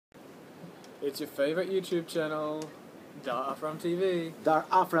It's your favorite YouTube channel, DAR AFRAM TV. DAR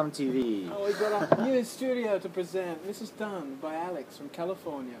AFRAM TV. Oh, we've got a new studio to present. This is done by Alex from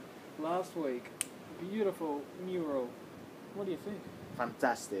California last week. Beautiful mural. What do you think?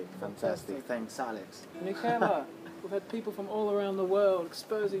 Fantastic. Thanks, Alex. Michele, we've had people from all around the world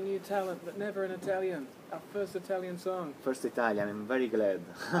exposing new talent, but never in Italian. Our first Italian song. First Italian, I'm very glad.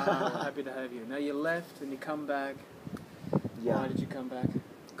 Oh, happy to have you. Now you left and you come back. Yeah. Why did you come back?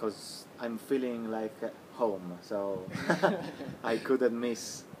 Because I'm feeling like home, so I couldn't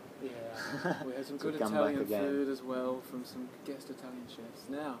miss. Yeah, we had some to good come Italian back again. food as well from some guest Italian chefs.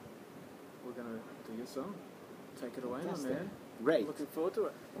 Now, we're going to do your song. Take it away, my Fantastic. man. Great. Looking forward to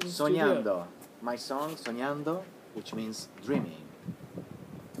it. In the studio. Sognando. My song, Sognando, which means dreaming.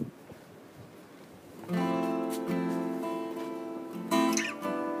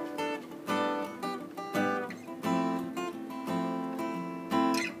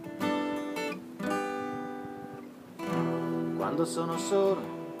 Quando sono solo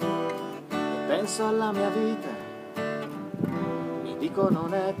e penso alla mia vita, mi dico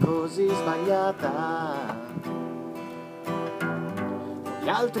non è così sbagliata. Gli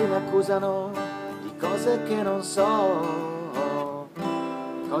altri mi accusano di cose che non so,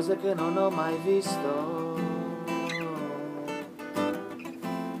 cose che non ho mai visto.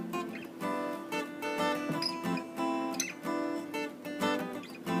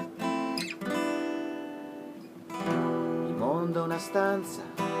 Il mondo è una stanza,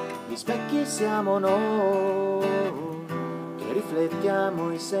 gli specchi siamo noi, che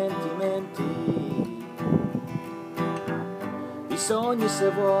riflettiamo i sentimenti. I sogni, se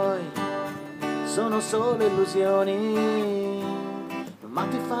vuoi, sono solo illusioni, ma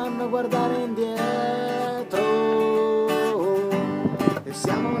ti fanno guardare indietro. E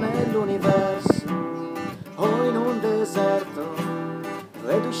siamo nell'universo o in un deserto,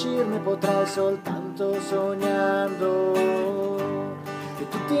 ed uscirne potrai soltanto sognando. E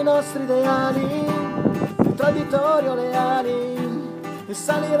tutti i nostri ideali, il traditorio leali, e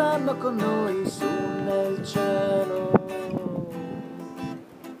saliranno con noi su nel cielo.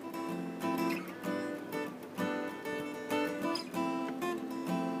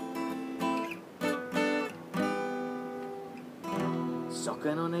 So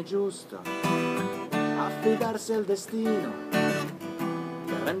che non è giusto affidarsi al destino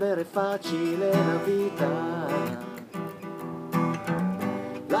per rendere facile la vita.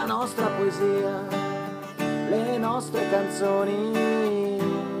 La nostra poesia, le nostre canzoni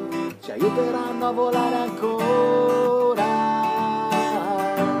ci aiuteranno a volare ancora.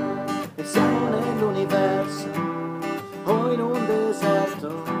 E siamo nell'universo o in un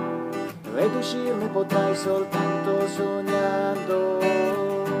deserto, ed uscirne potrai soltanto sognando.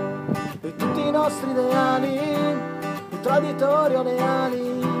 E tutti i nostri ideali, il traditorio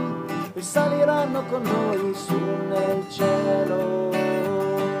leali, e saliranno con noi su nel cielo.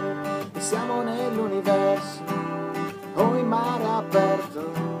 E siamo nell'universo o in mare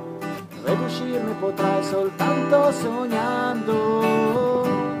aperto, ed uscirne potrai soltanto sognando.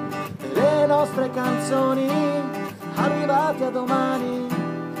 E le nostre canzoni, arrivate a domani,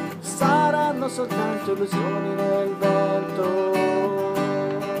 saranno soltanto illusioni nel vento.